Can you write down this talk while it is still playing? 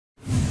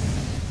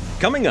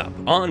Coming up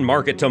on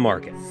Market to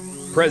Market,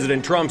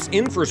 President Trump's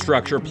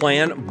infrastructure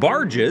plan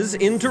barges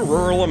into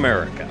rural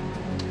America.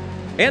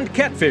 And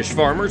catfish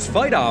farmers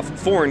fight off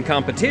foreign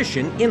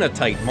competition in a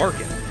tight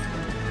market.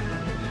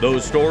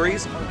 Those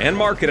stories and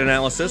market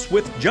analysis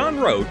with John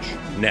Roach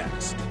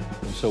next.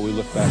 So we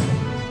look back.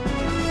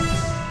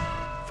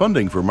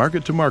 Funding for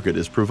Market to Market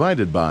is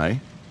provided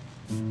by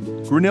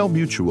Grinnell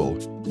Mutual.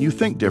 You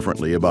think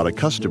differently about a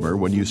customer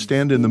when you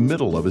stand in the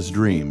middle of his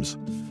dreams.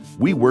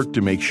 We work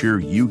to make sure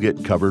you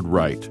get covered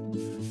right.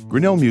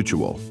 Grinnell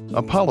Mutual,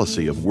 a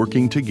policy of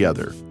working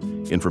together.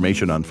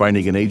 Information on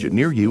finding an agent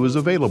near you is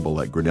available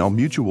at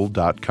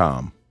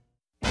grinnellmutual.com.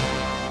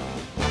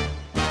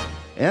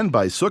 And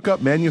by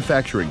Sukup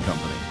Manufacturing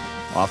Company,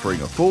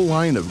 offering a full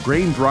line of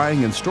grain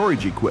drying and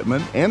storage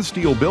equipment and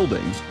steel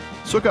buildings.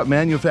 Sukup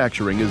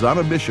Manufacturing is on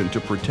a mission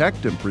to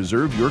protect and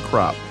preserve your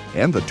crop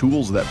and the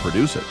tools that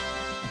produce it.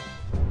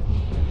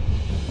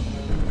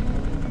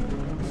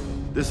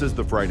 This is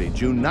the Friday,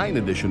 June 9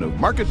 edition of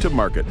Market to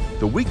Market,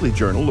 the weekly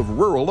journal of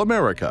rural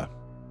America.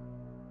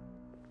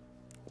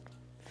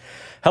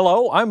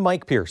 Hello, I'm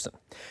Mike Pearson.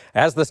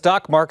 As the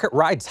stock market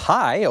rides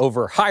high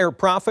over higher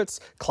profits,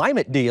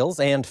 climate deals,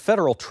 and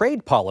federal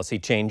trade policy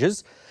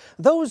changes,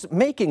 those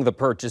making the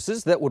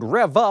purchases that would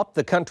rev up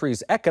the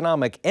country's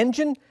economic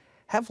engine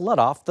have let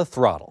off the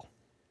throttle.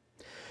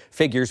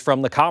 Figures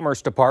from the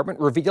Commerce Department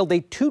revealed a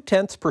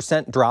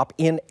 0.2% drop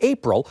in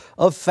April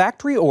of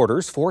factory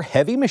orders for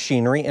heavy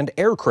machinery and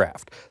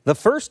aircraft, the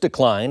first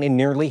decline in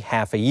nearly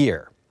half a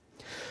year.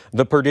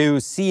 The Purdue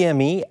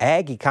CME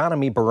Ag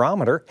Economy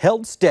Barometer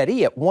held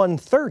steady at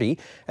 130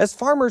 as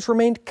farmers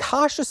remained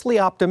cautiously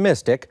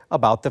optimistic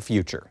about the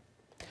future.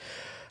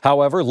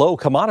 However, low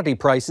commodity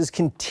prices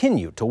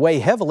continue to weigh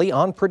heavily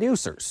on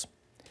producers.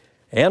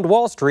 And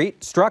Wall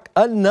Street struck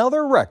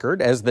another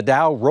record as the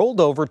Dow rolled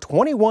over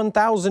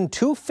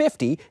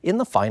 21,250 in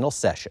the final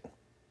session.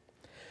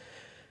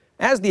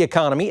 As the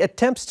economy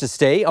attempts to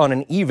stay on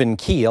an even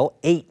keel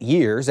 8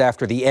 years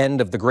after the end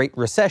of the Great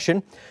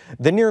Recession,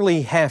 the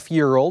nearly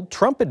half-year-old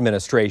Trump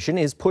administration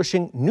is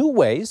pushing new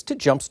ways to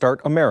jumpstart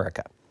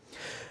America.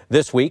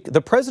 This week, the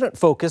president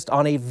focused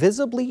on a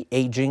visibly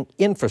aging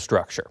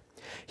infrastructure.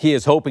 He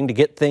is hoping to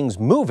get things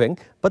moving,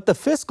 but the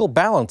Fiscal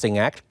Balancing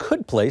Act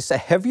could place a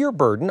heavier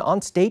burden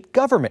on state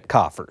government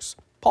coffers.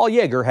 Paul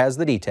Yeager has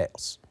the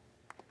details.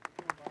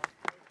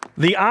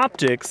 The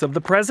optics of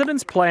the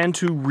president's plan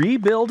to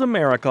rebuild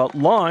America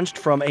launched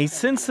from a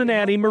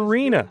Cincinnati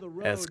marina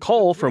as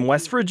coal from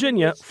West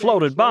Virginia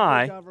floated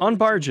by on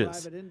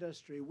barges.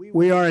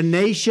 We are a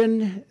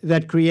nation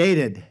that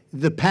created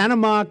the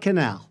Panama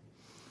Canal,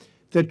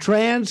 the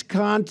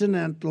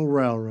Transcontinental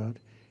Railroad,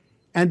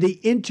 and the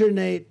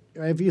Internet.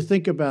 If you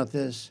think about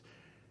this,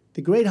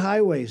 the great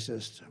highway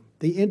system,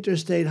 the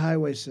interstate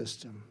highway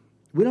system,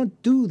 we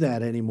don't do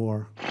that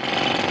anymore.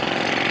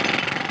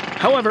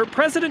 However,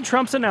 President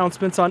Trump's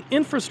announcements on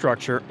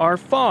infrastructure are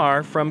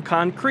far from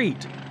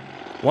concrete.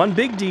 One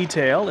big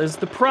detail is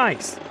the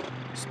price,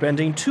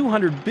 spending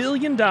 $200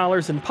 billion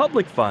in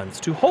public funds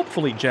to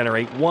hopefully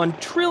generate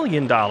 $1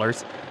 trillion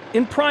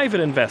in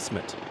private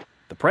investment.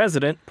 The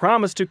president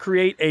promised to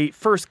create a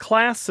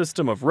first-class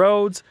system of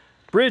roads,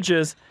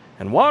 bridges,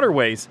 and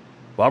waterways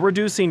while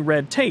reducing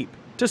red tape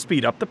to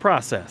speed up the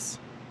process.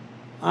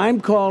 I'm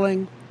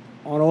calling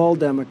on all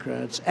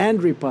Democrats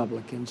and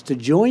Republicans to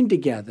join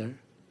together,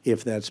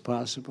 if that's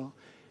possible,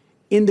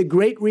 in the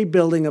great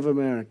rebuilding of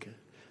America.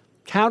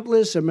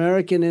 Countless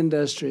American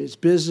industries,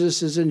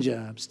 businesses, and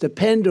jobs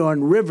depend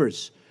on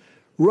rivers,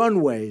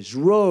 runways,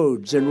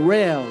 roads, and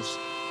rails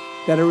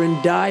that are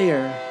in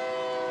dire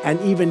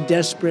and even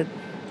desperate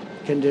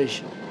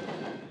condition.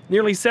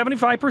 Nearly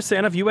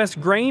 75% of U.S.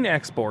 grain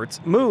exports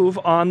move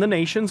on the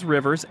nation's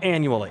rivers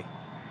annually.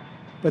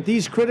 But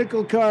these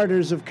critical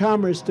corridors of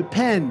commerce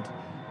depend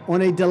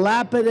on a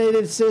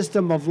dilapidated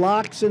system of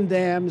locks and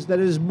dams that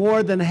is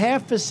more than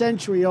half a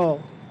century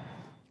old.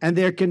 And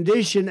their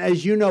condition,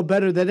 as you know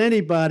better than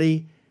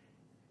anybody,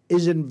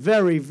 is in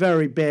very,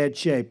 very bad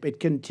shape. It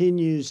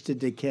continues to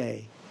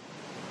decay.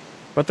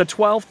 But the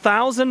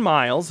 12,000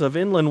 miles of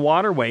inland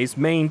waterways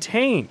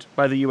maintained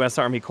by the U.S.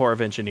 Army Corps of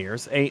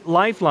Engineers, a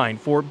lifeline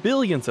for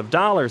billions of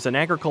dollars in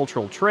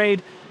agricultural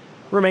trade,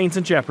 remains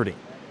in jeopardy.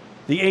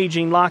 The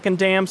aging lock and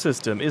dam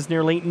system is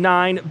nearly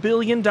 $9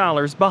 billion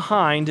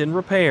behind in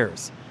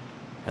repairs.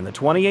 And the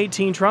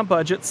 2018 Trump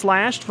budget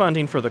slashed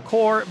funding for the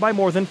Corps by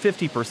more than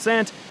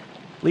 50%,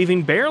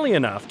 leaving barely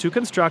enough to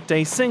construct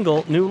a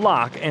single new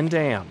lock and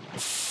dam.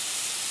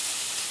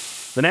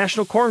 The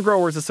National Corn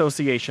Growers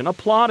Association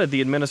applauded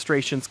the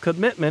administration's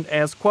commitment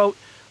as, quote,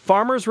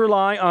 farmers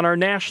rely on our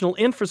national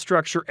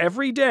infrastructure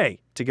every day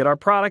to get our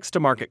products to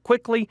market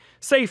quickly,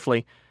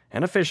 safely,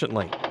 and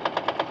efficiently.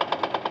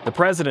 The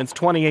president's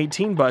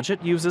 2018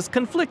 budget uses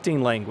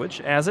conflicting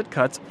language as it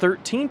cuts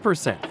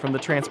 13% from the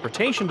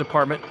Transportation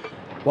Department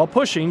while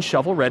pushing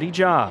shovel-ready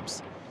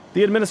jobs.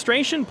 The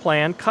administration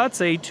plan cuts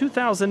a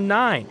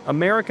 2009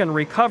 American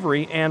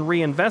Recovery and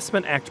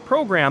Reinvestment Act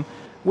program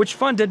which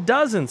funded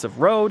dozens of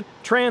road,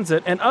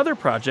 transit, and other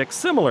projects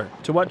similar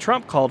to what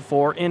Trump called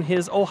for in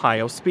his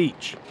Ohio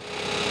speech.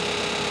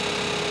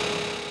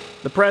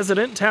 The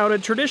president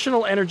touted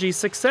traditional energy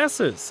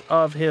successes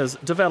of his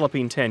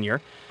developing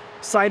tenure,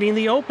 citing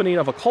the opening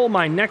of a coal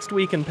mine next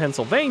week in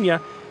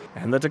Pennsylvania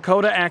and the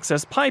Dakota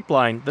Access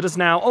Pipeline that is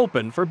now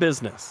open for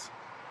business.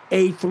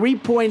 A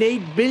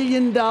 $3.8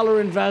 billion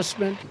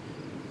investment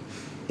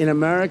in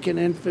American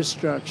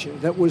infrastructure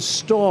that was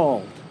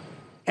stalled,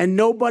 and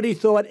nobody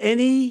thought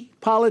any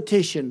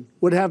politician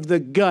would have the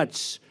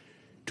guts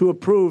to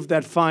approve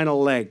that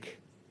final leg.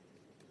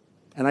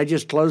 And I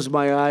just closed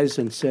my eyes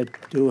and said,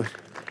 do it.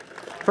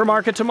 For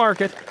Market to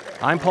Market,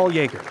 I'm Paul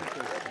Yeager.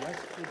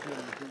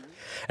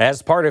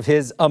 As part of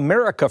his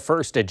America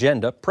First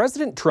agenda,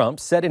 President Trump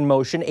set in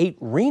motion a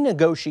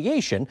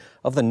renegotiation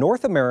of the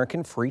North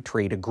American Free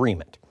Trade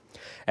Agreement.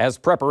 As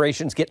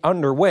preparations get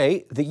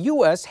underway, the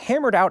U.S.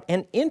 hammered out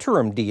an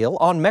interim deal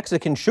on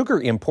Mexican sugar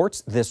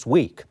imports this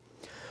week.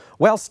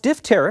 While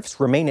stiff tariffs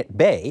remain at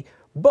bay,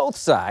 both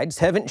sides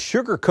haven't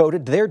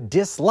sugarcoated their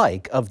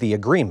dislike of the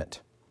agreement.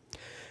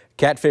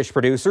 Catfish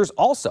producers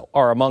also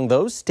are among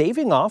those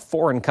staving off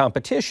foreign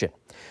competition.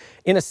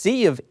 In a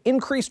sea of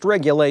increased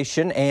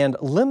regulation and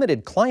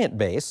limited client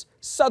base,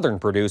 southern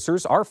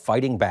producers are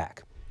fighting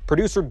back.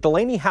 Producer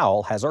Delaney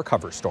Howell has our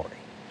cover story.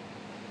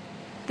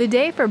 The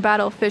day for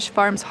Battle Fish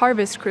Farm's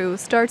harvest crew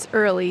starts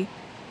early.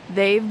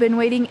 They've been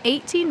waiting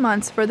 18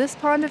 months for this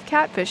pond of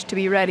catfish to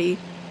be ready.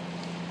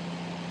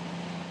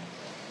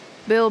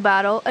 Bill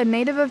Battle, a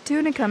native of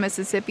Tunica,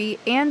 Mississippi,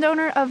 and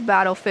owner of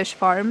Battle Fish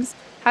Farms,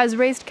 has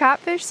raised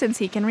catfish since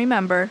he can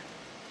remember.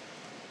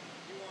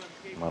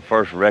 My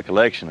first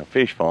recollection of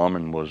fish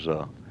farming was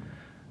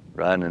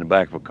riding in the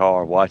back of a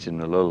car watching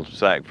the little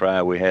sack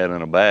fry we had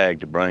in a bag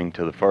to bring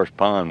to the first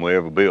pond we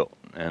ever built.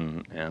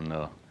 And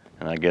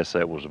I guess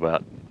that was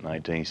about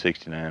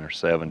 1969 or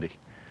 70.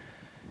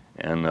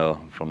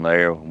 And from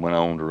there went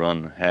on to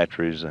run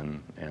hatcheries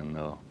and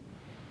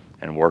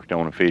worked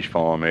on a fish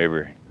farm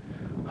every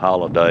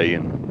holiday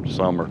and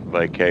summer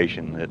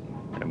vacation that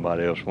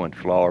everybody else went to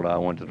Florida. I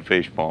went to the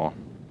fish farm.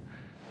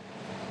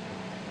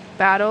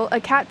 Battle, a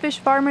Catfish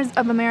Farmers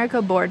of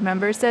America board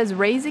member, says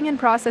raising and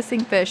processing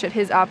fish at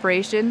his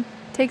operation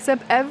takes up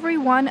every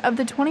one of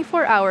the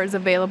 24 hours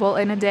available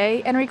in a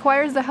day and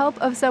requires the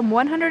help of some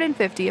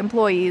 150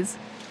 employees.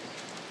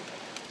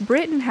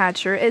 Britton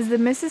Hatcher is the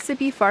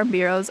Mississippi Farm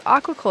Bureau's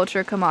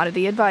aquaculture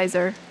commodity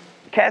advisor.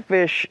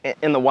 Catfish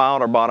in the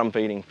wild are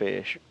bottom-feeding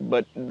fish,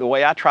 but the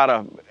way I try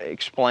to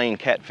explain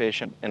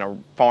catfish in a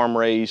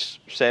farm-raised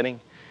setting,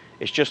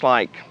 it's just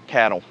like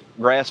cattle.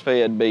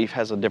 Grass-fed beef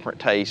has a different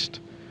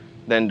taste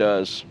than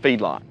does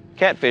feedlot.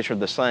 Catfish are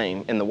the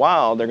same. In the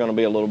wild, they're going to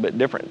be a little bit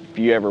different. If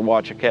you ever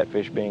watch a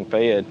catfish being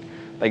fed,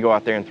 they go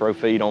out there and throw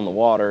feed on the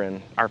water,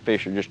 and our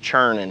fish are just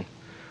churning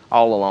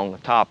all along the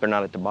top. They're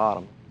not at the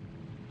bottom.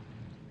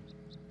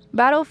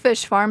 Battle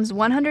Fish Farm's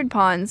 100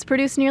 ponds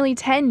produce nearly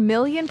 10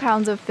 million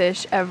pounds of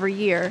fish every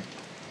year.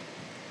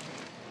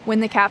 When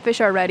the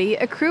catfish are ready,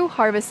 a crew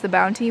harvests the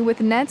bounty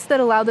with nets that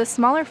allow the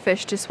smaller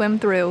fish to swim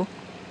through,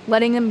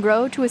 letting them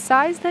grow to a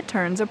size that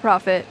turns a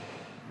profit.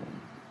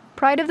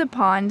 Pride of the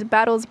Pond,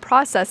 Battle's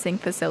processing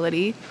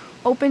facility,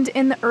 opened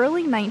in the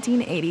early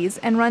 1980s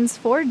and runs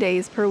 4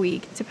 days per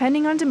week,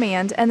 depending on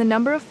demand and the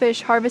number of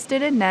fish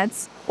harvested in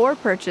nets or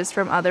purchased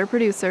from other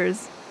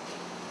producers.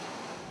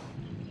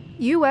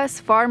 U.S.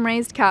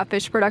 farm-raised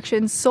catfish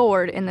production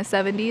soared in the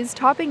 70s,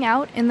 topping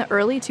out in the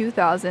early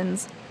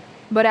 2000s.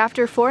 But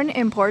after foreign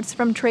imports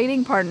from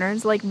trading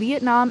partners like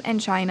Vietnam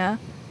and China,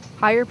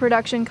 higher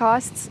production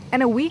costs,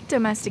 and a weak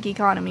domestic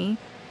economy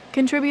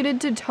contributed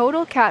to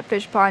total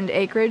catfish pond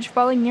acreage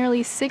falling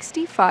nearly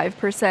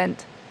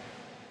 65%.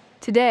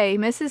 Today,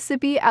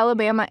 Mississippi,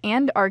 Alabama,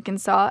 and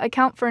Arkansas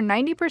account for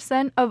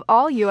 90% of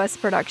all U.S.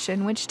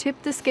 production, which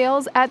tipped the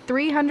scales at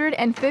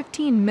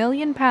 315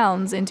 million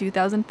pounds in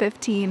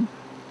 2015,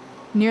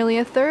 nearly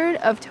a third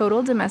of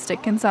total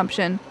domestic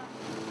consumption.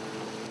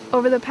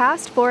 Over the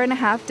past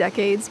 4.5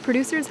 decades,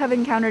 producers have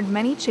encountered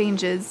many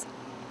changes.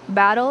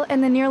 Battle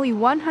and the nearly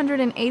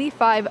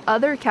 185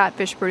 other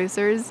catfish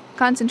producers,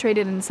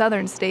 concentrated in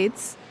southern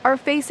states, are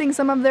facing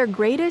some of their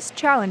greatest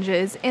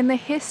challenges in the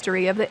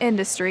history of the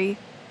industry.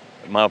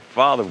 My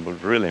father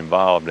was really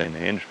involved in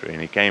the industry,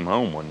 and he came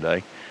home one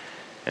day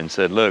and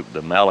said, look,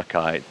 the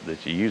malachite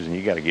that you're using,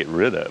 you got to get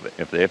rid of it.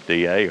 If the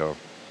FDA or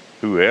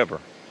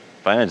whoever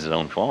finds it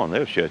on the farm,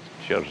 they'll shut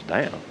us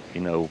down. You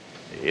know,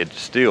 it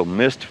still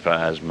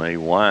mystifies me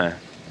why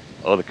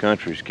other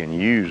countries can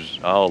use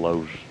all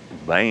those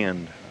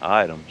banned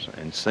items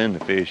and send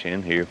the fish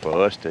in here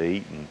for us to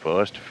eat and for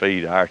us to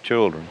feed our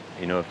children.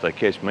 You know, if they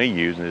catch me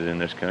using it in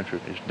this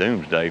country, it's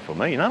doomsday for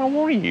me, and I don't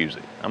want to use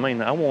it. I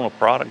mean, I want a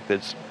product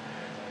that's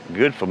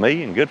good for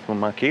me and good for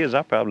my kids.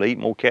 I probably eat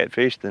more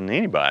catfish than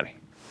anybody.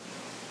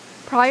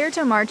 Prior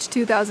to March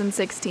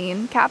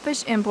 2016,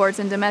 catfish imports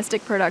and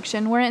domestic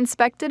production were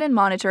inspected and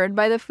monitored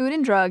by the Food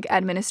and Drug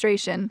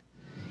Administration.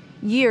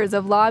 Years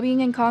of lobbying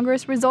in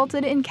Congress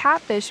resulted in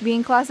catfish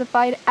being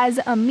classified as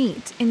a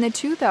meat in the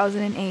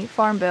 2008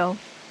 Farm Bill.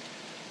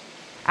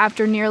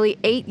 After nearly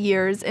 8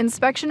 years,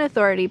 Inspection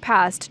Authority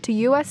passed to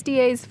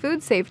USDA's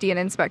Food Safety and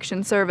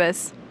Inspection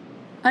Service.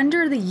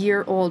 Under the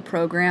year-old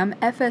program,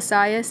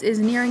 FSIS is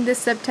nearing the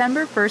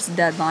September 1st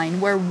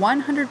deadline where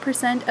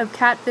 100% of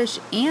catfish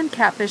and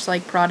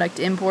catfish-like product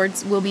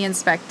imports will be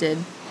inspected.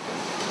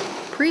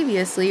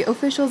 Previously,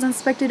 officials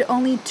inspected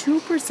only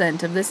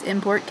 2% of this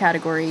import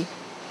category.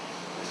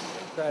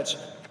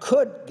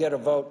 Could get a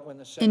vote when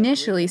the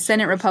Initially,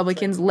 Senate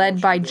Republicans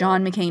led by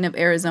John McCain of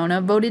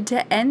Arizona voted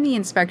to end the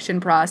inspection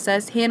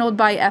process handled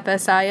by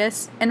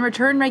FSIS and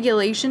return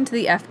regulation to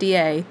the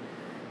FDA.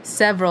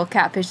 Several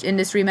catfish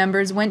industry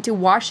members went to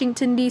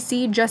Washington,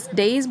 D.C. just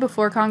days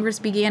before Congress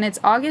began its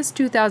August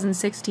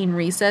 2016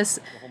 recess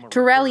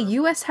to rally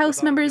U.S.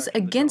 House members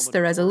against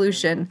the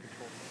resolution.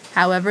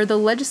 However, the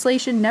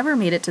legislation never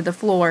made it to the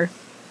floor.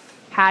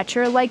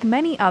 Hatcher, like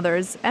many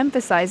others,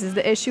 emphasizes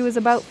the issue is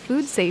about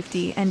food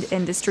safety and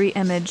industry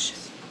image.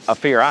 A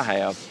fear I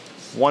have,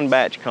 one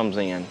batch comes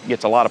in,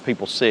 gets a lot of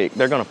people sick,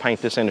 they're going to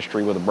paint this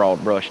industry with a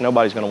broad brush.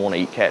 Nobody's going to want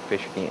to eat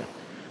catfish again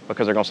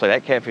because they're going to say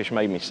that catfish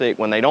made me sick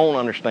when they don't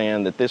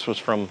understand that this was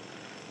from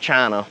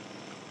China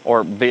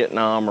or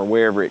Vietnam or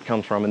wherever it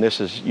comes from, and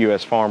this is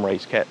U.S.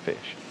 farm-raised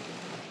catfish.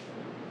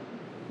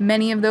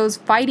 Many of those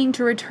fighting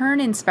to return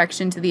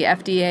inspection to the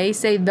FDA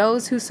say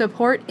those who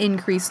support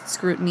increased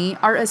scrutiny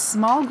are a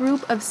small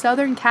group of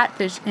southern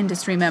catfish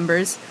industry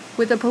members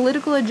with a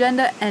political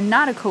agenda and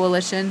not a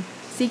coalition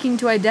seeking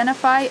to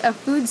identify a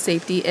food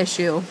safety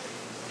issue.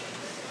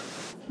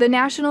 The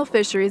National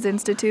Fisheries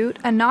Institute,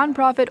 a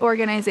nonprofit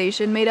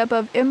organization made up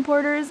of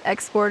importers,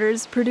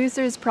 exporters,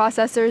 producers,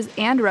 processors,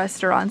 and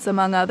restaurants,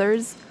 among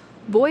others,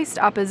 voiced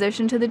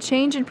opposition to the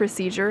change in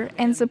procedure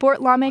and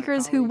support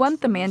lawmakers who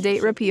want the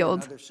mandate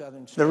repealed.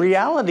 The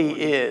reality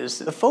is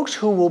the folks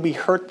who will be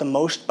hurt the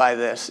most by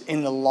this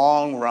in the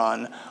long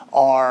run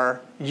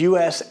are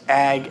U.S.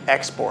 ag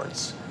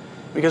exports.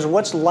 Because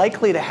what's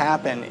likely to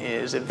happen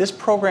is if this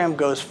program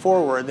goes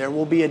forward, there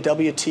will be a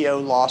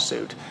WTO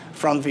lawsuit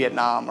from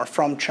Vietnam or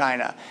from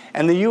China,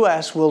 and the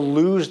U.S. will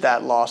lose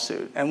that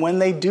lawsuit. And when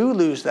they do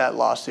lose that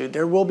lawsuit,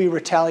 there will be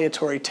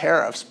retaliatory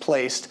tariffs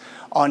placed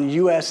on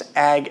U.S.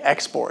 ag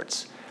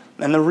exports.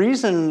 And the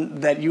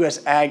reason that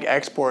U.S. ag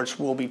exports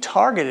will be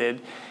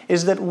targeted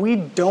is that we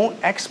don't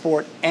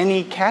export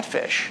any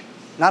catfish.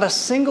 Not a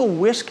single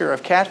whisker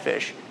of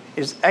catfish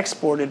is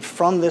exported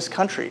from this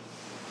country.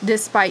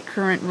 Despite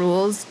current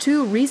rules,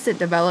 2 recent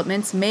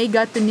developments may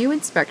gut the new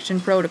inspection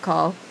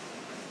protocol.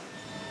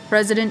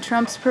 President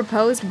Trump's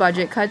proposed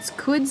budget cuts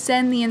could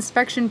send the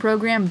inspection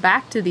program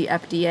back to the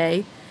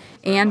FDA,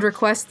 and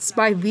requests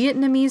by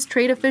Vietnamese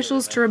trade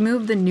officials to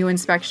remove the new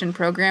inspection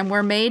program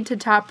were made to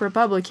top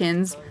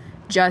Republicans,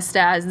 just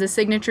as the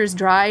signatures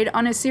dried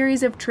on a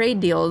series of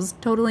trade deals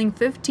totaling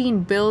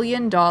 $15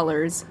 billion.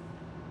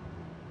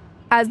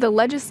 As the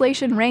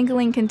legislation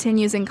wrangling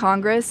continues in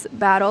Congress,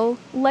 Battle,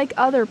 like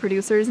other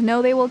producers,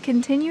 know they will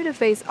continue to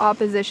face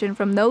opposition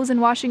from those in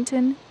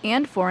Washington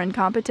and foreign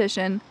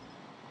competition.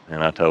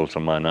 And I told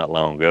somebody not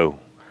long ago,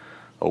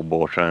 old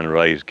boy trying to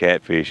raise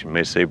catfish in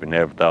Mississippi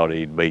never thought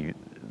they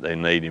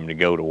need him to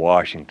go to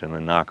Washington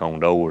and knock on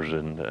doors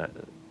in the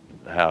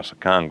House of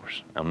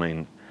Congress. I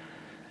mean,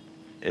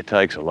 it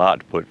takes a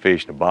lot to put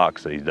fish in a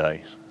box these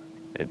days.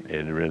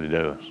 It really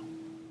does.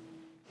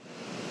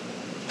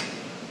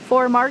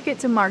 For Market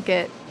to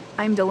Market,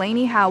 I'm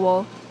Delaney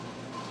Howell.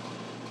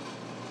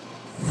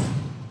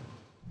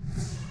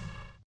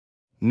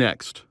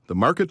 Next, the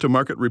Market to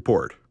Market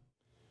report.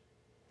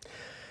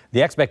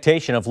 The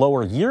expectation of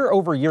lower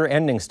year-over-year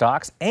ending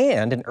stocks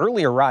and an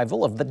early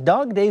arrival of the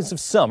dog days of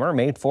summer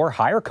made for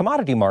higher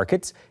commodity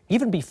markets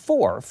even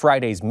before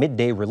Friday's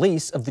midday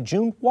release of the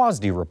June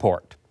WASDE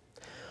report.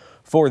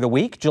 For the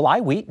week,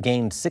 July wheat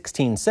gained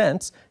 16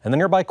 cents and the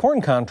nearby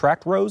corn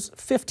contract rose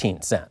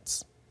 15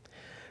 cents.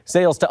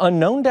 Sales to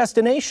unknown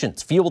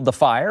destinations fueled the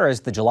fire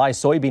as the July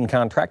soybean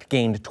contract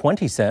gained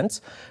 20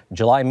 cents.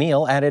 July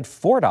meal added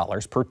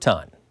 $4 per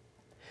ton.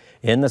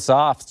 In the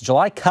softs,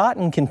 July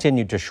cotton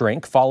continued to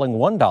shrink, falling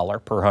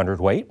 $1 per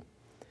hundredweight.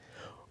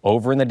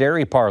 Over in the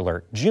dairy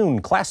parlor,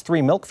 June Class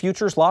 3 milk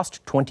futures lost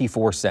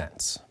 24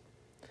 cents.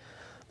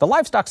 The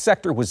livestock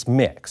sector was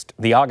mixed.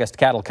 The August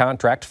cattle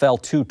contract fell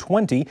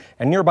 $2.20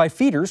 and nearby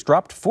feeders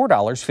dropped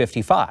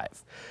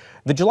 $4.55.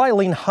 The July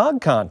lean hog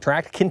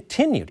contract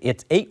continued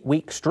its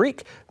 8-week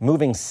streak,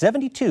 moving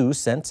 72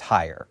 cents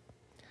higher.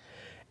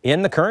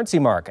 In the currency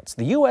markets,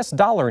 the U.S.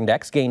 dollar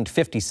index gained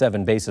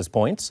 57 basis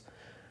points.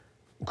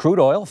 Crude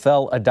oil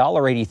fell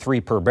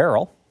 $1.83 per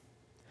barrel.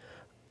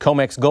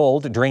 COMEX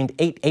gold drained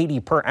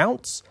 $8.80 per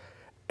ounce.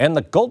 And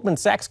the Goldman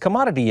Sachs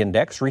Commodity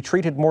Index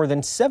retreated more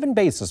than 7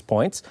 basis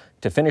points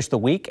to finish the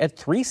week at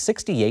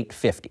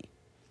 368.50.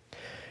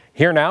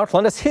 Here now to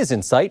lend us his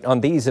insight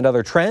on these and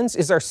other trends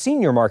is our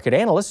senior market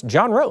analyst,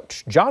 John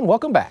Roach. John,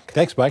 welcome back.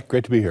 Thanks, Mike.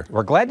 Great to be here.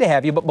 We're glad to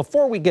have you, but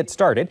before we get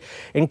started,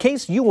 in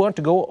case you want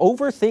to go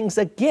over things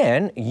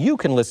again, you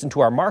can listen to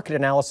our Market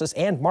Analysis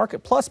and Market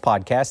Plus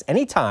podcast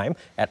anytime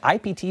at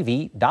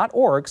iptv.org/MTOM.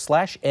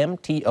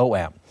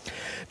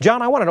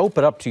 John, I wanted to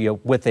open up to you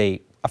with a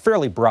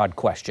fairly broad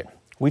question.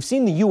 We've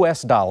seen the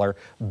U.S. dollar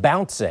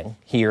bouncing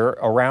here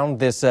around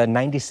this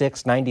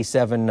 96,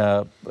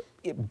 97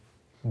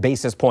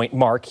 basis point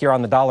mark here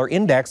on the dollar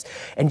index,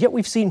 and yet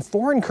we've seen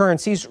foreign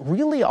currencies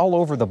really all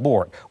over the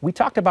board. We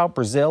talked about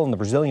Brazil and the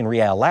Brazilian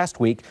real last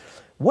week.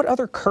 What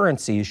other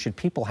currencies should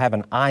people have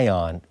an eye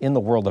on in the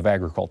world of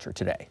agriculture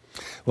today?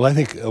 Well, I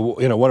think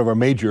one of our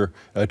major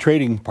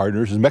trading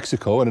partners is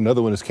Mexico, and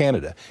another one is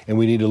Canada. And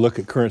we need to look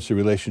at currency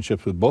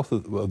relationships with both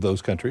of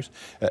those countries,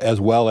 as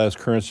well as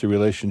currency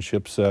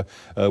relationships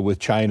with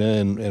China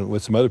and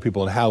with some other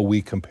people, and how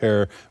we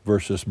compare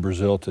versus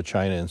Brazil to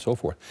China and so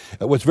forth.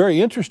 What's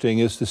very interesting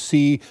is to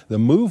see the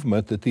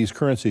movement that these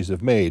currencies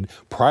have made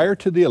prior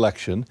to the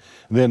election,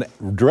 then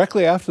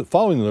directly after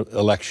following the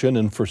election,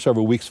 and for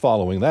several weeks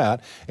following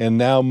that, and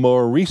now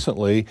more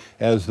recently,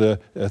 as the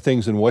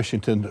things in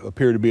Washington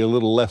appear to be a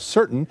little less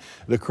certain,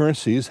 the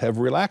currencies have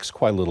relaxed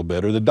quite a little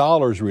bit, or the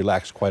dollar's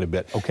relaxed quite a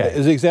bit. Okay.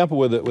 As an example,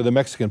 with the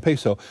Mexican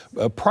peso,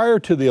 prior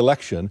to the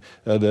election,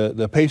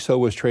 the peso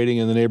was trading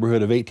in the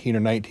neighborhood of 18 or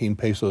 19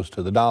 pesos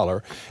to the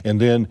dollar, and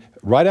then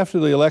right after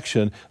the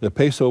election, the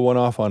peso went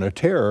off on a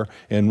tear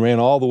and ran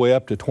all the way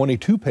up to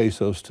 22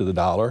 pesos to the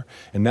dollar,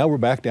 and now we're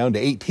back down to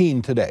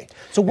 18 today.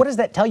 So what does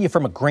that tell you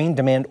from a grain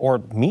demand or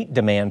meat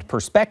demand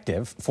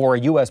perspective for a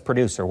U.S.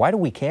 producer? Why do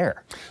we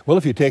care? Well,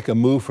 if you take a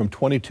move from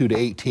 22 to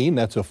 18,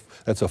 that's a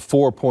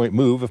 4-point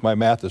move, if my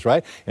math is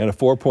right, and a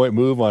 4-point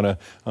move on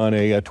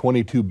a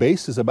 22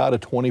 base is about a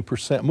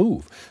 20%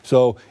 move.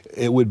 So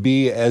it would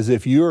be as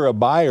if you're a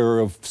buyer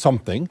of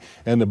something,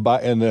 and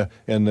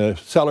the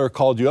seller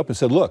called you up and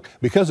said, look,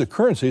 because of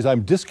currencies,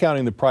 I'm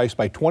discounting the price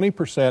by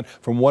 20%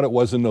 from what it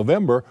was in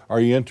November. Are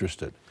you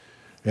interested?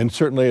 And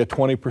certainly a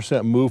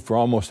 20% move for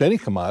almost any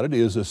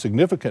commodity is a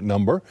significant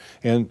number,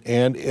 and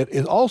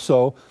it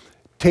also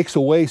takes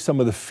away some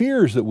of the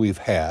fears that we've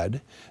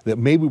had that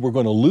maybe we're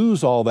going to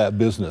lose all that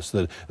business,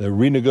 the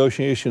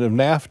renegotiation of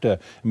NAFTA.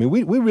 I mean,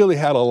 we really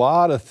had a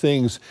lot of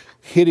things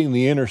hitting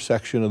the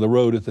intersection of the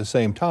road at the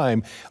same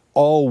time,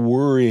 all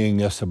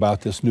worrying us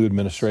about this new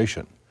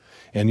administration.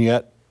 And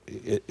yet,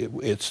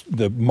 it's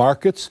the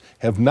markets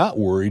have not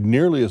worried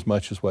nearly as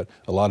much as what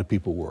a lot of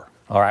people were.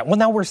 All right. Well,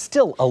 now we're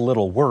still a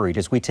little worried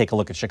as we take a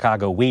look at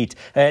Chicago wheat.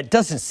 It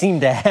doesn't seem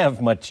to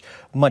have much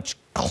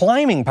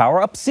climbing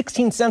power. Up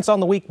 16 cents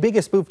on the week,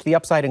 biggest move to the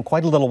upside in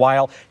quite a little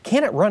while.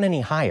 Can it run any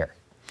higher?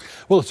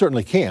 Well, it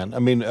certainly can. I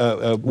mean,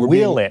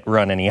 will it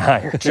run any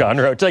higher, John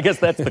Roach? I guess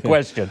that's the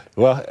question.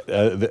 Well,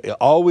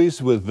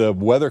 always with the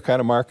weather kind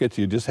of markets,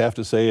 you just have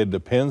to say it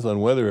depends on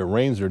whether it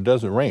rains or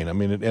doesn't rain. I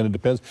mean, and it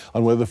depends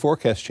on whether the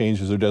forecast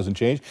changes or doesn't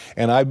change.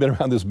 And I've been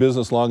around this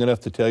business long enough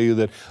to tell you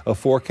that a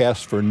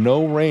forecast for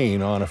no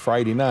rain on a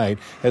Friday night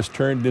has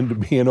turned into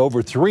being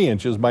over 3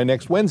 inches by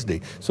next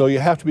Wednesday. So you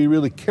have to be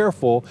really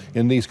careful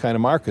in these kind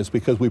of markets,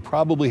 because we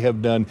probably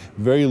have done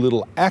very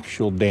little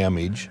actual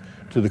damage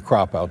to the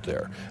crop out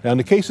there. Now, in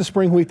the case of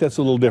spring wheat, that's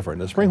a little different.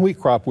 The spring wheat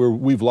crop,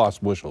 we've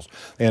lost bushels,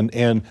 and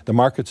the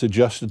market's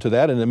adjusted to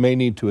that, and it may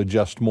need to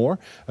adjust more.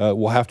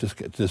 We'll have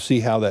to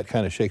see how that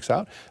kind of shakes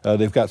out.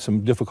 They've got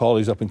some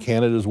difficulties up in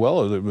Canada as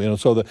well.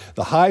 So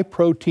the high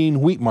protein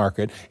wheat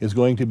market is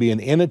going to be an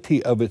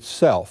entity of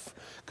itself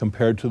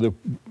compared to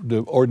the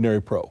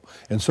ordinary pro.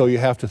 And so you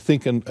have to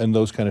think in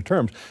those kind of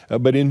terms.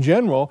 But in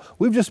general,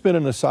 we've just been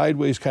in a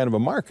sideways kind of a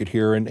market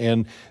here,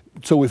 and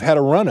so we've had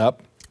a run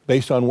up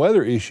based on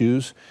weather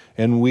issues,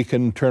 and we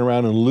can turn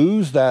around and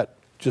lose that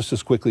just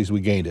as quickly as we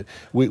gained it.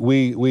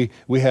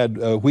 We had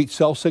wheat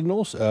sell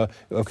signals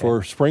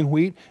for spring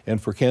wheat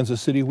and for Kansas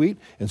City wheat,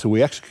 and so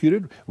we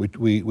executed.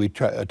 We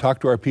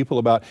talked to our people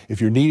about, if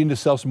you're needing to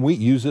sell some wheat,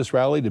 use this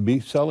rally to be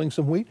selling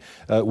some wheat.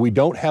 We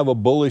don't have a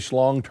bullish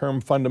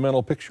long-term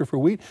fundamental picture for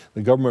wheat.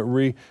 The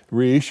government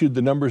reissued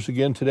the numbers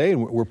again today,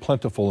 and we're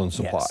plentiful in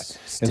supply.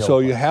 Yes, and so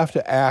you have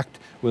to act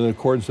with an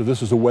accordance of,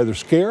 this is a weather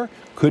scare,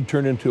 could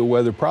turn into a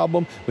weather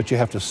problem, but you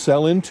have to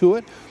sell into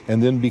it,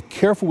 and then be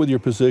careful with your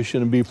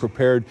position and be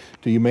prepared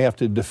to, you may have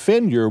to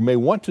may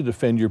want to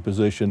defend your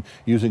position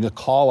using a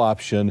call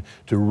option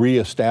to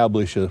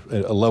reestablish a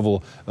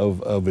level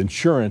of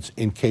insurance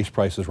in case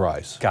prices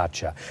rise.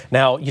 Gotcha.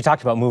 Now, you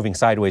talked about moving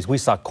sideways. We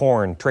saw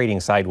corn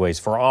trading sideways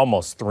for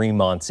almost 3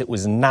 months. It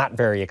was not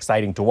very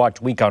exciting to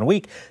watch week on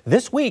week.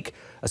 This week,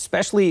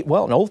 especially,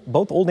 well, no,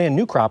 both old and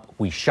new crop,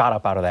 we shot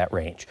up out of that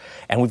range.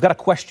 And we've got a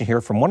question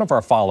here from one of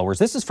our followers.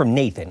 This is from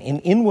Nathan in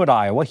Inwood,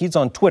 Iowa. He's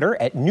on Twitter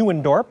at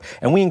Neuendorp,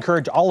 and we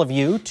encourage all of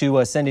you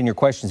to send in your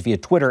questions via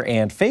Twitter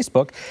and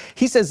Facebook.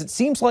 He says, it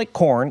seems like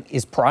corn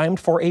is primed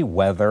for a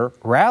weather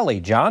rally.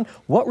 John,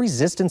 what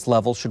resistance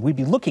level should we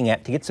be looking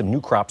at to get some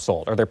new crop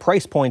sold? Are there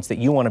price points that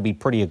you want to be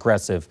pretty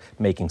aggressive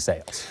making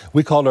sales?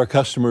 We called our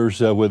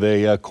customers with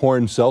a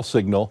corn sell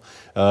signal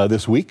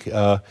this week,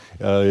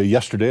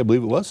 yesterday, I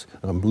believe it was.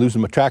 I'm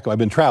losing my track. I've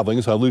been traveling,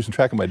 so I'm losing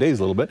track of my days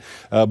a little bit.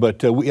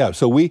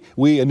 So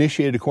we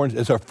initiated corn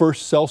as our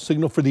first sell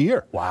signal for the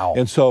year. Wow.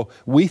 And so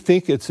we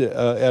think it's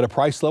at a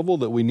price level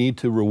that we need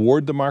to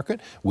reward the market.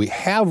 We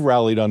have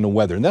rallied on the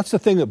weather, and that's the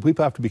thing that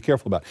people have to be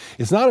careful about.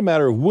 It's not a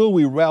matter of will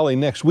we rally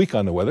next week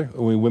on the weather.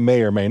 We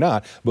may or may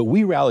not, but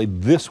we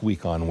rallied this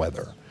week on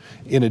weather.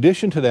 In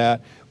addition to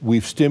that,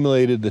 we've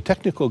stimulated the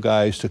technical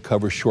guys to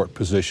cover short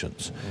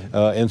positions.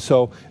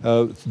 So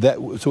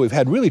we've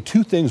had really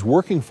two things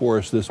working for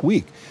us this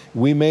week.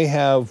 We may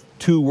have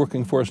two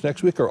working for us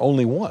next week or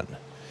only one.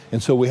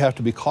 And so we have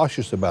to be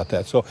cautious about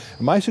that. So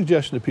my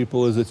suggestion to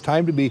people is it's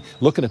time to be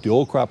looking at the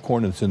old crop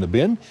corn that's in the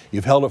bin.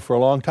 You've held it for a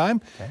long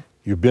time. Okay.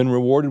 You've been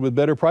rewarded with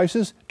better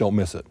prices. Don't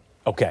miss it.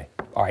 Okay.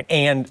 All right.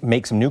 And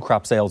make some new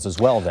crop sales as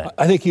well then.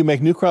 I think you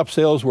make new crop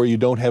sales where you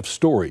don't have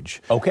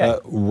storage. Okay.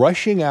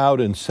 Rushing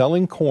out and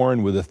selling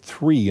corn with a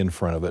 3 in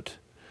front of it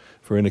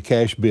in a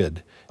cash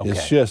bid.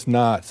 It's just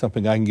not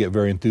something I can get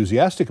very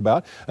enthusiastic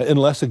about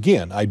unless,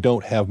 again, I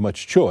don't have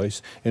much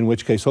choice, in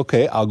which case,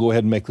 okay, I'll go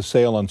ahead and make the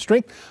sale on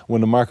strength. When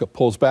the market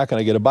pulls back and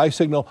I get a buy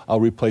signal, I'll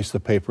replace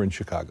the paper in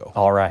Chicago.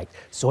 All right.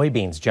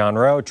 Soybeans, John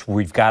Roach,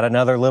 we've got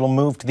another little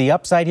move to the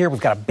upside here. We've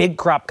got a big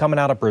crop coming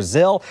out of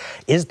Brazil.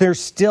 Is there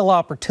still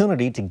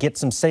opportunity to get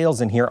some sales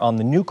in here on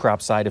the new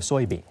crop side of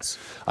soybeans?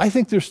 I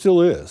think there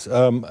still is.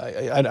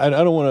 I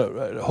don't want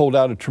to hold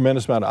out a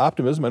tremendous amount of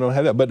optimism. I don't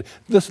have that. But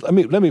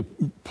let me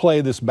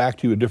play this back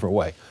to you a different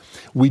way.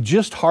 We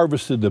just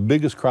harvested the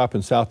biggest crop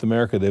in South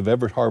America they've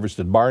ever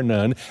harvested, bar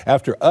none,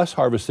 after us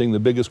harvesting the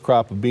biggest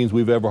crop of beans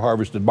we've ever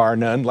harvested, bar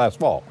none, last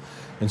fall.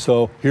 And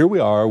so here we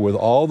are with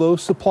all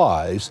those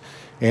supplies,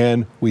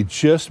 and we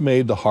just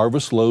made the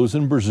harvest lows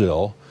in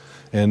Brazil,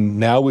 and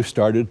now we've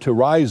started to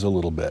rise a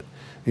little bit.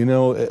 You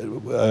know,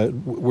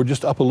 we're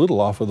just up a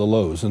little off of the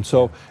lows. And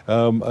so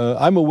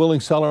I'm a willing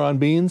seller on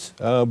beans,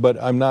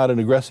 but I'm not an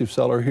aggressive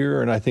seller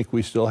here, and I think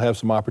we still have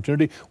some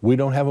opportunity. We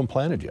don't have them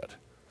planted yet.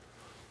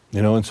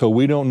 You know, and so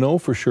we don't know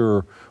for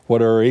sure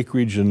what our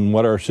acreage and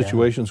what our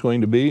situation is going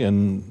to be.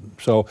 And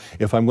so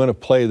if I'm going to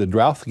play the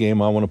drought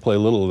game, I want to play a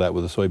little of that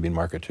with the soybean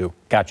market too.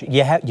 Gotcha.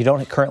 You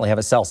don't currently have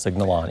a sell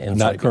signal on in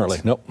Not soybeans? currently,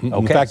 no.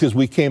 Okay. The fact is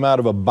we came out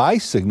of a buy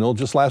signal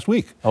just last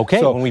week. Okay,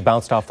 so, when we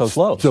bounced off those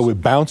lows. So we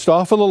bounced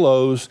off of the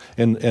lows,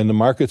 and the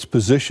market's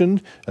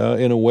positioned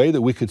in a way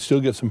that we could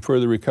still get some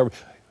further recovery.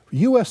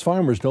 U.S.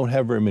 farmers don't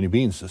have very many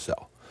beans to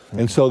sell.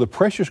 And so the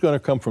pressure is going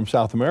to come from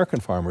South American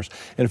farmers.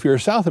 And if you're a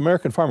South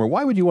American farmer,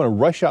 why would you want to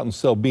rush out and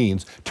sell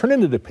beans, turn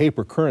into the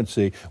paper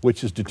currency,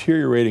 which is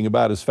deteriorating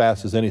about as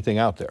fast as anything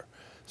out there?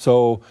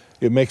 So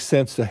it makes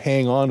sense to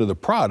hang on to the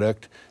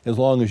product as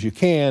long as you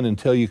can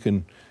until you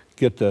can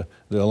get the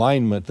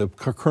alignment, the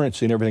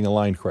currency and everything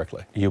aligned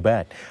correctly. You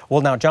bet.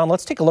 Well, now, John,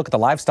 let's take a look at the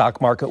livestock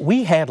market.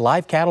 We had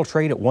live cattle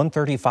trade at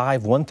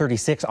 135,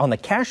 136 on the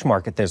cash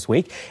market this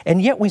week,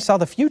 and yet we saw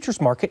the futures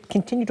market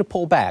continue to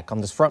pull back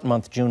on this front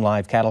month June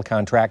live cattle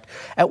contract.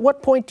 At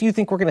what point do you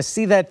think we're going to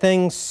see that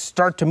thing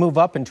start to move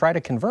up and try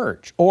to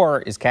converge,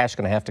 or is cash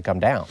going to have to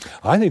come down?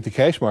 I think the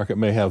cash market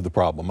may have the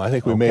problem. I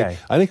think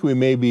we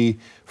may be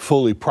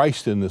fully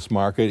priced in this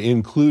market,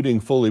 including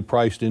fully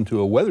priced into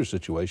a weather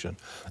situation.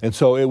 And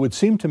so it would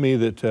seem to me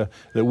that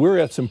we're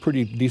at some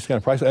pretty decent kind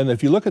of price. And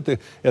if you look at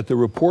the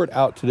report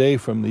out today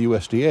from the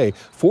USDA,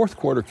 fourth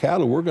quarter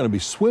cattle, we're going to be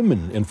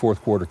swimming in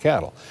fourth quarter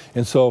cattle.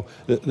 And so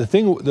the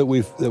thing that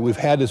we've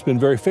had that's been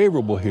very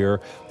favorable here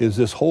is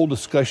this whole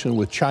discussion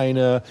with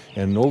China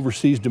and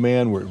overseas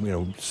demand.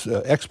 Where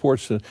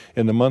exports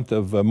in the month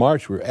of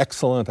March were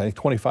excellent. I think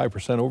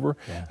 25% over,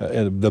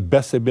 the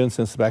best they've been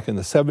since back in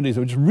the 70s.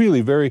 Which is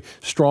really very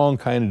strong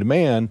kind of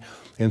demand.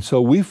 And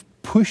so we've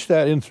pushed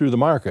that in through the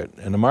market,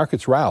 and the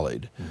market's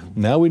rallied.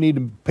 Now we need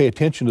to pay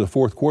attention to the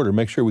fourth quarter,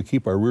 make sure we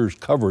keep our rears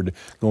covered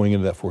going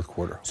into that fourth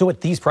quarter. So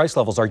at these price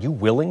levels, are you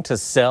willing to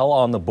sell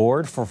on the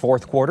board for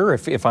fourth quarter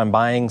if I'm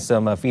buying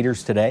some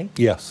feeders today?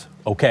 Yes.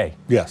 Okay.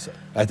 Yes.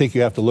 I think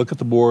you have to look at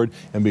the board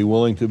and be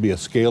willing to be a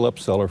scale-up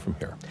seller from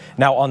here.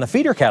 Now, on the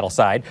feeder cattle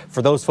side,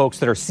 for those folks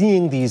that are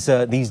seeing these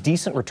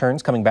decent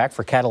returns coming back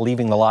for cattle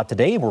leaving the lot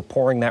today, we're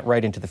pouring that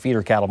right into the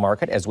feeder cattle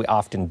market, as we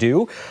often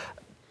do.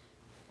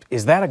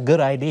 Is that a good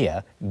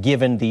idea,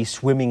 given the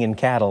swimming in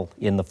cattle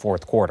in the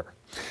fourth quarter?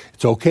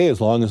 It's okay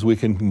as long as we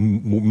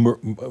can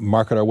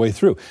market our way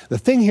through. The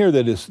thing here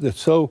that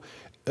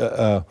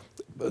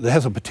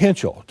has a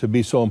potential to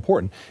be so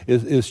important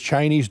is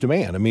Chinese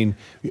demand. I mean,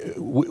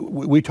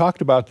 we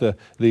talked about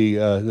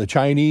the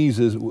Chinese.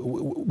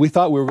 We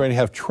thought we were going to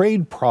have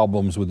trade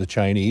problems with the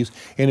Chinese,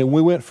 and then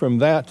we went from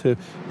that to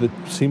it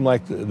seemed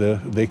like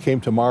they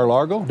came to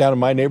Mar-a-Lago down in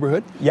my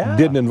neighborhood. Yeah.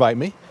 Didn't invite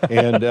me,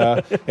 and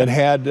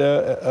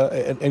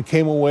and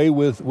came away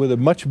with a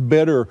much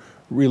better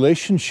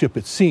relationship,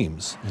 it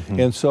seems.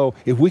 And so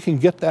if we can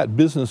get that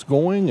business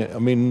going, I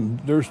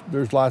mean,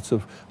 there's lots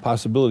of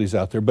possibilities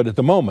out there. But at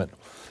the moment,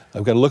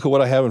 I've got to look at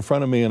what I have in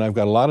front of me, and I've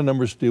got a lot of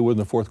numbers to deal with in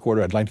the fourth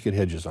quarter. I'd like to get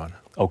hedges on.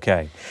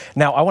 Okay.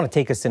 Now, I want to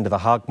take us into the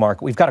hog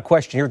market. We've got a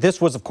question here.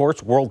 This was, of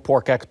course, World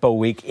Pork Expo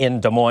week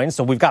in Des Moines,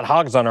 so we've got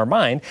hogs on our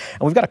mind.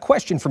 And we've got a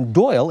question from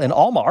Doyle in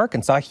Alma,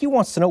 Arkansas. He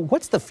wants to know,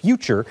 what's the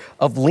future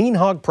of lean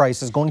hog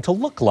prices going to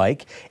look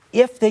like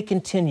if they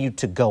continue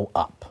to go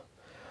up?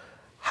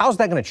 How's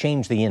that going to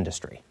change the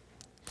industry?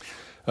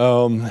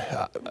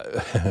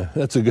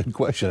 That's a good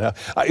question.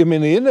 I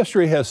mean, the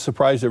industry has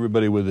surprised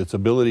everybody with its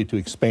ability to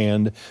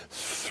expand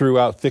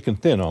throughout thick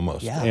and thin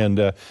almost. Yeah.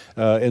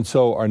 And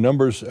so our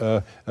numbers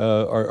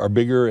are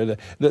bigger.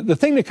 The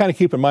thing to kind of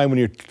keep in mind when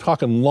you're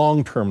talking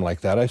long term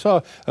like that, I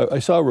saw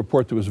a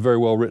report that was a very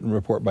well written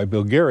report by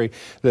Bill Gary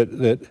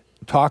that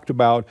talked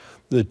about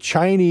the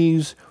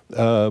Chinese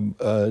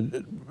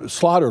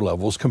slaughter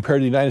levels compared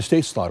to the United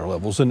States slaughter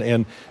levels,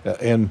 and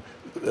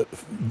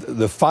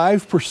the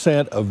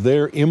 5% of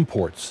their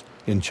imports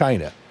in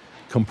China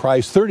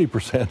comprise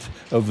 30%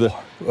 of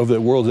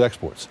the world's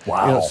exports.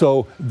 Wow. You know,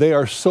 so they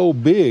are so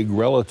big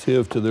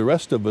relative to the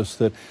rest of us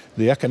that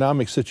the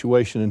economic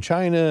situation in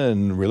China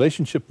and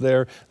relationship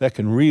there, that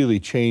can really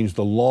change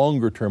the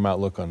longer term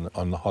outlook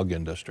on the hog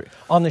industry.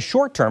 On the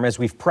short term, as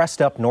we've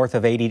pressed up north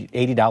of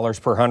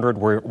 $80 per hundred,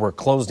 we're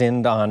closed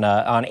in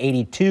on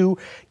 82.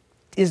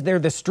 Is there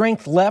the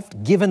strength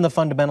left, given the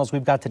fundamentals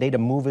we've got today, to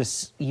move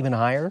us even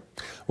higher?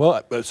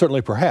 Well,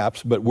 certainly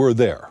perhaps, but we're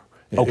there.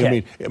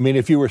 Okay. I mean,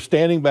 if you were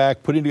standing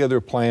back, putting together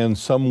a plan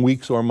some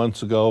weeks or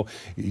months ago,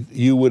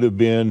 you would have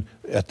been,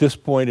 at this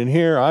point in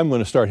here, I'm going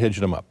to start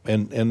hedging them up.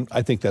 And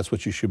I think that's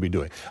what you should be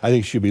doing. I think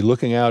you should be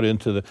looking out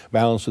into the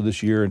balance of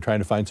this year and trying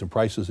to find some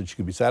prices that you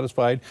can be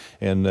satisfied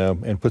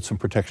and put some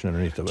protection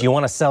underneath of it. Do you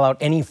want to sell out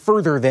any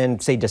further than,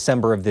 say,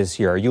 December of this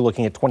year? Are you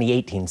looking at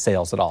 2018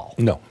 sales at all?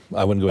 No,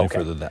 I wouldn't go any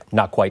further than that.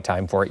 Not quite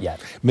time for it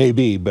yet.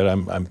 Maybe, but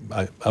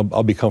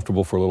I'll be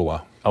comfortable for a little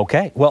while.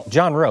 Okay. Well,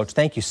 John Roach,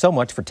 thank you so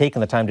much for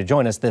taking the time to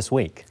join us this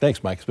week.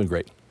 Thanks, Mike. It's been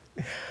great.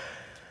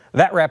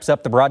 That wraps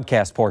up the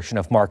broadcast portion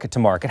of Market to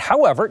Market.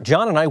 However,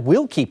 John and I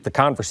will keep the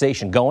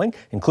conversation going,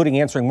 including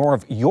answering more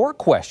of your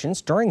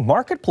questions during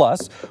Market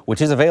Plus,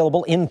 which is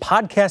available in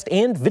podcast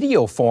and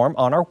video form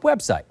on our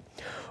website.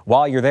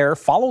 While you're there,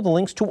 follow the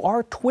links to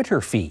our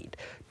Twitter feed.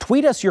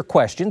 Tweet us your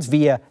questions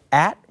via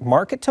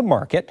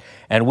 @MarketToMarket,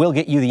 and we'll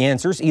get you the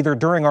answers either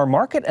during our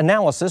market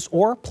analysis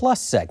or Plus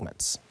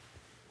segments.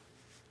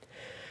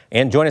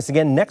 And join us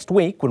again next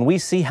week when we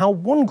see how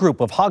one group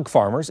of hog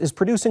farmers is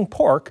producing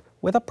pork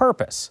with a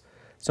purpose.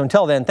 So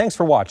until then, thanks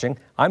for watching.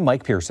 I'm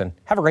Mike Pearson.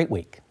 Have a great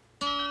week.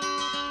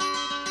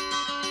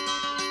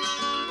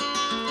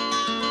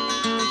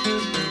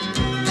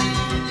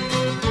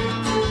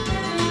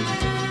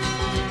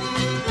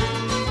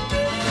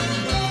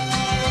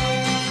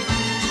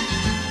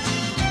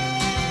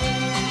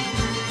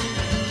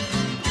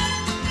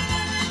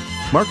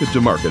 Market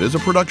to Market is a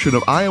production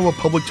of Iowa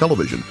Public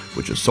Television,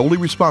 which is solely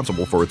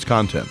responsible for its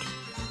content.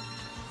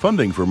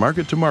 Funding for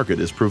Market to Market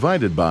is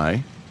provided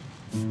by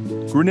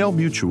Grinnell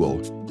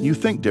Mutual. You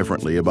think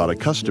differently about a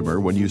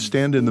customer when you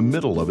stand in the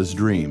middle of his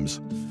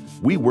dreams.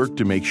 We work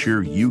to make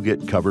sure you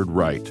get covered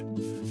right.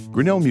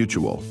 Grinnell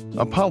Mutual,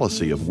 a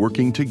policy of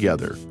working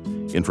together.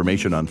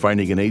 Information on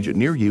finding an agent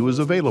near you is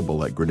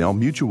available at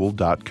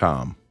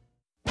grinnellmutual.com.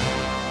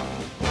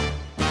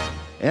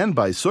 And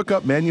by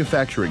Sukup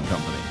Manufacturing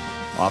Company.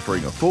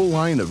 Offering a full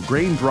line of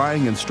grain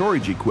drying and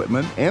storage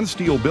equipment and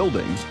steel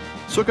buildings,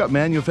 Sukup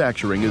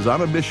Manufacturing is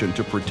on a mission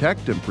to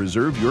protect and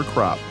preserve your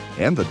crop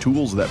and the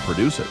tools that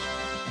produce it.